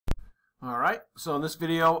All right, so in this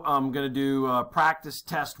video, I'm going to do practice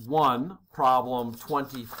test 1, problem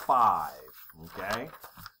 25, okay?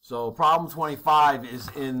 So problem 25 is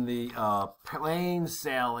in the plain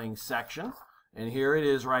sailing section, and here it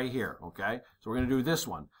is right here, okay? So we're going to do this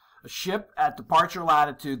one. A ship at departure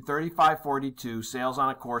latitude 3542 sails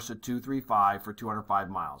on a course of 235 for 205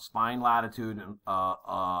 miles. Find latitude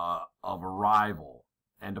of arrival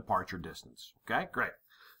and departure distance, okay? Great.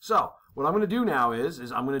 So what I'm going to do now is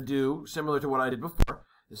I'm going to do similar to what I did before.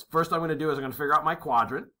 First I'm going to do is I'm going to figure out my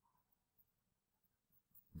quadrant.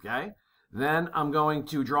 Okay. Then I'm going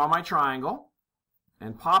to draw my triangle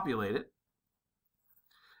and populate it.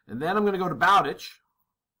 And then I'm going to go to Bowditch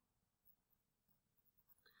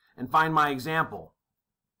and find my example.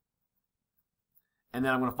 And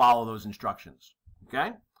then I'm going to follow those instructions.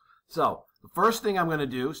 Okay. So the first thing I'm going to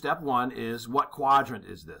do, step 1, is what quadrant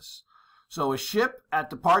is this? So a ship at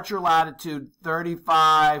departure latitude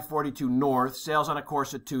 3542 north sails on a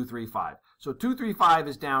course of 235. So 235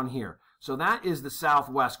 is down here. So that is the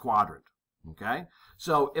southwest quadrant. Okay.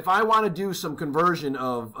 So if I want to do some conversion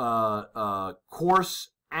of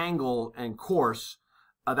course, angle, and course,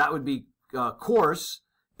 that would be course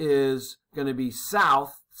is going to be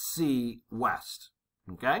south, C, west.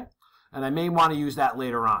 Okay. And I may want to use that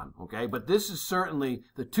later on. Okay. But this is certainly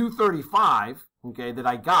the 235. Okay, that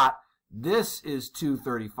I got. This is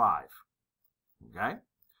 235, okay?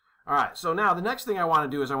 All right, so now the next thing I want to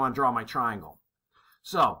do is I want to draw my triangle.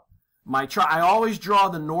 So I always draw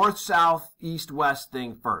the north, south, east, west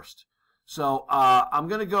thing first. So I'm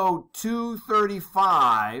going to go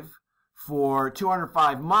 235 for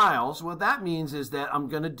 205 miles. What that means is that if I'm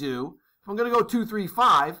going to go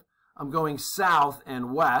 235, I'm going south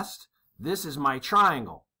and west. This is my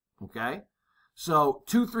triangle, okay? So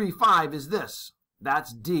 235 is this.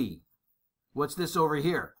 That's D. What's this over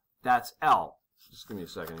here? That's L. Just give me a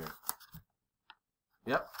second here.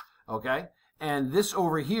 Yep. Okay. And this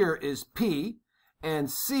over here is P.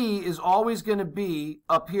 And C is always going to be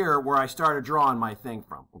up here where I started drawing my thing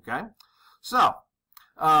from. Okay. So,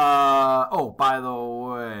 oh, by the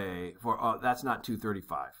way, that's not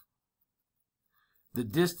 235. The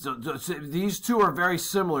distance, these two are very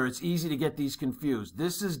similar. It's easy to get these confused.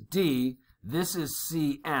 This is D. This is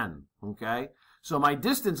CN. Okay. So my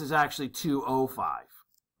distance is actually 205,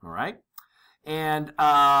 all right? And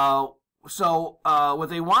so what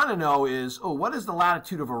they want to know is, what is the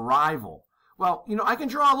latitude of arrival? Well, you know, I can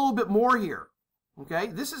draw a little bit more here, okay?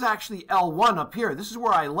 This is actually L1 up here. This is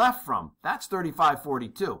where I left from. That's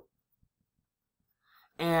 3542.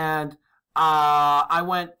 And I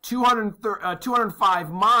went 205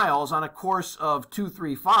 miles on a course of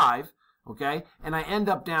 235, okay? And I end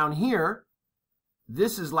up down here.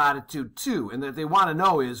 This is latitude 2, and that they want to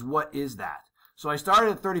know is, what is that? So I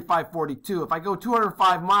started at 3542. If I go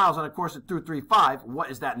 205 miles on a course of 235, what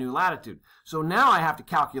is that new latitude? So now I have to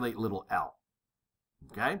calculate little l.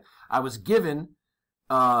 Okay? I was given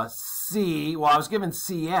C, well, I was given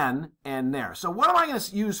CN and there. So what am I going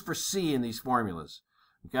to use for C in these formulas?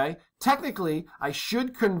 Okay? Technically, I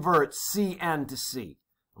should convert CN to C.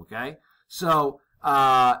 Okay? So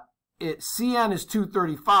CN is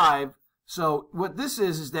 235. So what this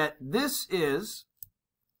is that this is,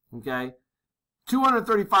 okay,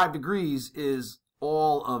 235 degrees is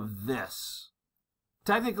all of this.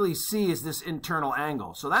 Technically, C is this internal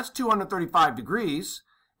angle. So that's 235 degrees,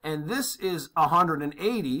 and this is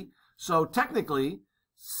 180. So technically,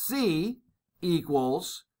 C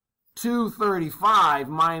equals 235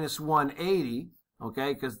 minus 180,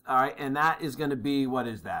 okay, because, all right, and that is going to be, what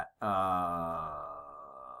is that? Oh,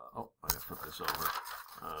 I got to flip this over.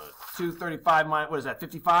 235 minus, what is that,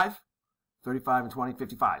 55? 35 and 20,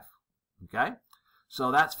 55. Okay?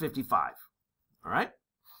 So that's 55. All right?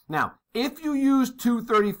 Now, if you use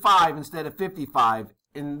 235 instead of 55,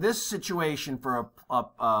 in this situation for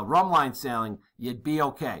a rum line sailing, you'd be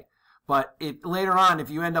okay. But later on, if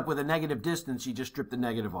you end up with a negative distance, you just strip the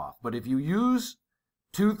negative off. But if you use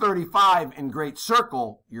 235 in great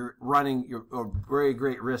circle, you're running a very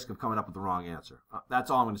great risk of coming up with the wrong answer. That's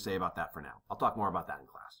all I'm going to say about that for now. I'll talk more about that in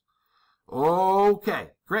class.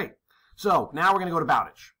 Okay, great. So now we're going to go to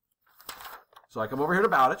Bowditch. So I come over here to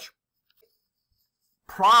Bowditch.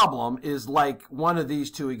 Problem is like one of these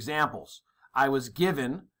two examples. I was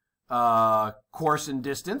given course and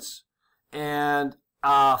distance and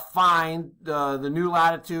find the new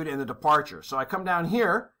latitude and the departure. So I come down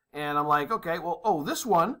here. And I'm like, okay, well, this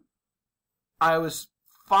one, I was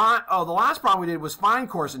fine. Oh, the last problem we did was find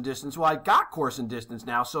course and distance. Well, I got course and distance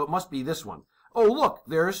now, so it must be this one. Oh, look,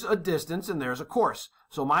 there's a distance and there's a course.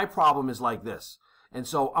 So my problem is like this. And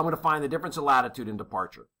so I'm going to find the difference of latitude and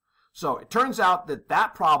departure. So it turns out that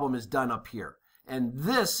that problem is done up here. And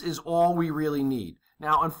this is all we really need.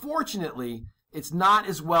 Now, unfortunately, it's not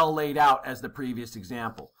as well laid out as the previous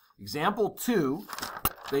example. Example 2,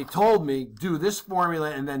 they told me do this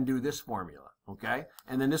formula and then do this formula, okay?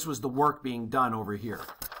 And then this was the work being done over here.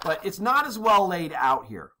 But it's not as well laid out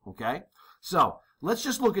here, okay? So let's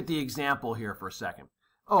just look at the example here for a second.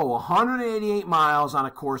 Oh, 188 miles on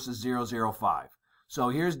a course of 005. So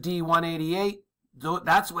here's D188.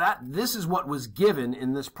 This is what was given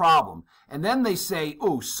in this problem. And then they say,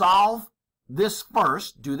 oh, solve this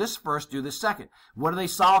first, do this second. What are they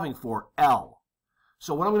solving for? L.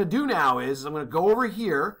 So what I'm going to do now is I'm going to go over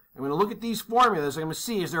here. I'm going to look at these formulas. I'm going to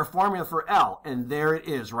see, is there a formula for L? And there it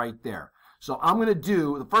is right there. So I'm going to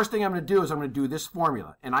do, the first thing I'm going to do is I'm going to do this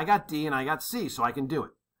formula. And I got D and I got C, so I can do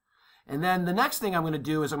it. And then the next thing I'm going to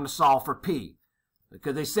do is I'm going to solve for P.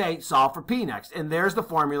 Because they say solve for P next. And there's the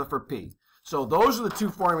formula for P. So those are the two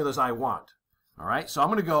formulas I want. All right, so I'm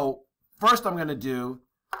going to go, first I'm going to do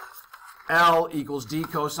L equals D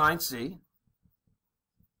cosine C.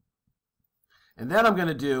 And then I'm going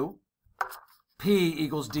to do P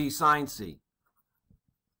equals D sine C.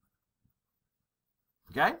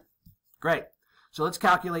 Okay? Great. So let's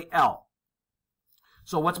calculate L.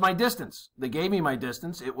 So what's my distance? They gave me my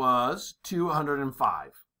distance. It was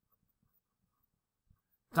 205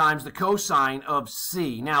 times the cosine of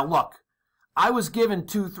C. Now look, I was given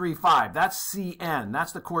 235. That's CN.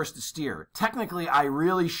 That's the course to steer. Technically, I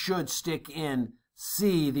really should stick in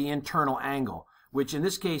C, the internal angle, which in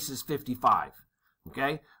this case is 55.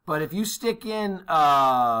 Okay? But if you stick in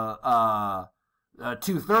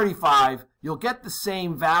 235, you'll get the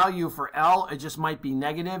same value for L. It just might be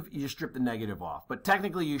negative. You just strip the negative off. But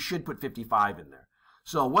technically, you should put 55 in there.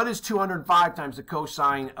 So what is 205 times the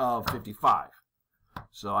cosine of 55?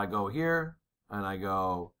 So I go here, and I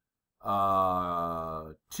go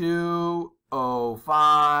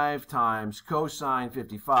 205 times cosine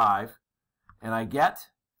 55, and I get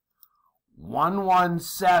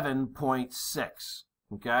 117.6.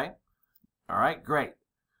 Okay? All right, great.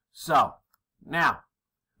 So, now,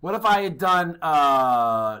 what if I had done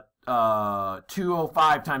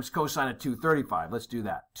 205 times cosine of 235? Let's do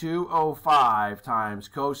that. 205 times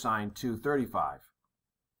cosine 235.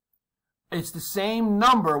 It's the same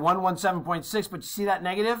number, 117.6, but you see that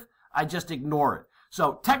negative? I just ignore it.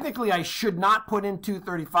 So technically I should not put in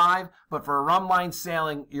 235, but for a run line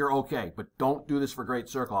sailing, you're okay. But don't do this for Great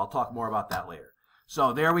Circle. I'll talk more about that later.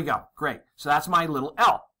 So there we go. Great. So that's my little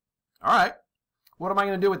L. All right. What am I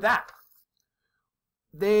going to do with that?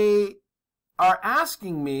 They are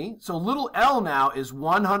asking me, so little L now is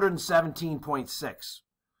 117.6.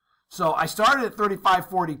 So I started at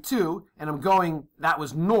 3542, and I'm going, that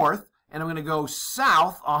was north, and I'm going to go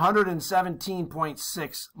south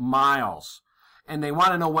 117.6 miles. And they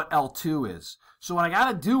want to know what L2 is. So what I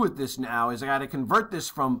got to do with this now is I got to convert this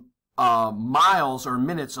from miles or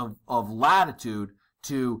minutes of latitude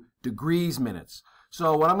to degrees minutes.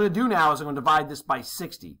 So what I'm going to do now is I'm going to divide this by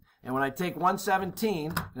 60. And when I take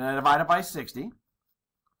 117 and I divide it by 60,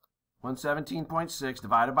 117.6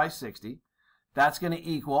 divided by 60, that's going to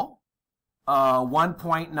equal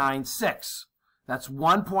 1.96. That's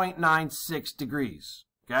 1.96 degrees,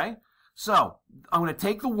 okay? So I'm going to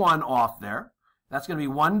take the 1 off there. That's going to be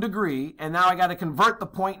 1 degree, and now I got to convert the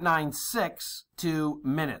 0.96 to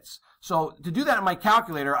minutes. So to do that in my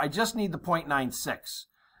calculator, I just need the 0.96,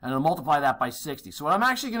 and I'll multiply that by 60. So what I'm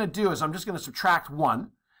actually going to do is I'm just going to subtract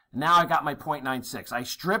 1. Now I got my 0.96. I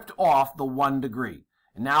stripped off the 1 degree,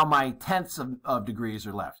 and now my tenths of degrees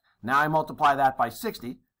are left. Now I multiply that by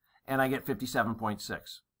 60, and I get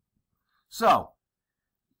 57.6. So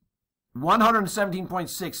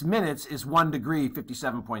 117.6 minutes is 1 degree,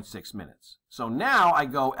 57.6 minutes. So now I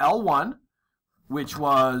go L1, which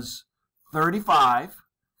was 35,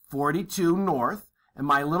 42 north, and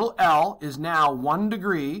my little L is now 1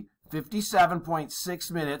 degree,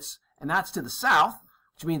 57.6 minutes, and that's to the south,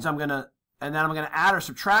 which means I'm going to, and then I'm going to add or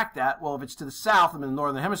subtract that. Well, if it's to the south, I'm in the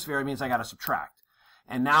northern hemisphere, it means I got to subtract.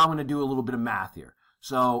 And now I'm going to do a little bit of math here.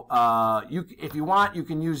 So if you want, you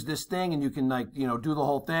can use this thing, and you can do the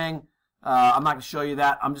whole thing. I'm not going to show you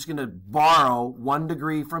that. I'm just going to borrow 1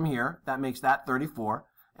 degree from here. That makes that 34.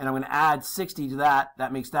 And I'm going to add 60 to that.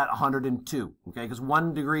 That makes that 102. Okay, because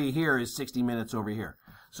 1 degree here is 60 minutes over here.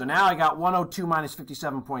 So now I got 102 minus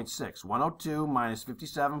 57.6. 102 minus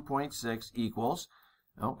 57.6 equals,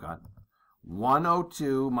 oh God,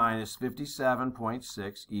 102 minus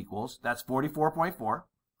 57.6 equals, that's 44.4.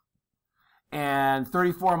 And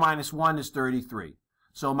 34 minus 1 is 33.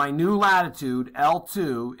 So my new latitude,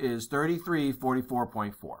 L2, is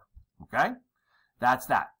 3344.4. Okay? That's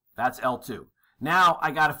that. That's L2. Now I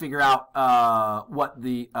got to figure out what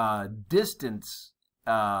the distance,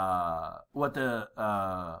 what the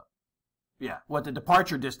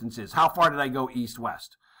departure distance is. How far did I go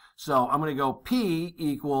east-west? So I'm going to go P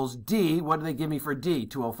equals D. What do they give me for D?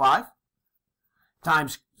 205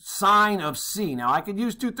 times sine of C. Now I could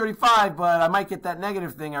use 235, but I might get that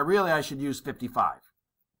negative thing. I should use 55.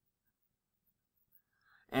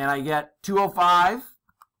 And I get 205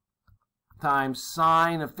 times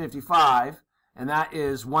sine of 55, and that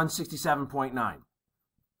is 167.9.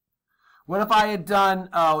 What if I had done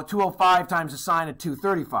 205 times the sine of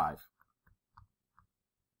 235?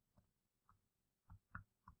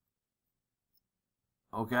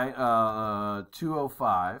 Okay,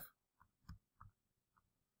 205.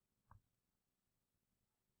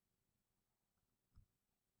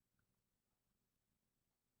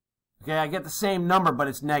 Okay, I get the same number, but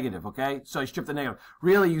it's negative, okay? So I strip the negative.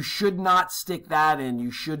 Really, you should not stick that in. You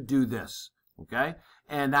should do this, okay?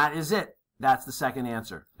 And that is it. That's the second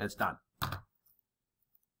answer. It's done.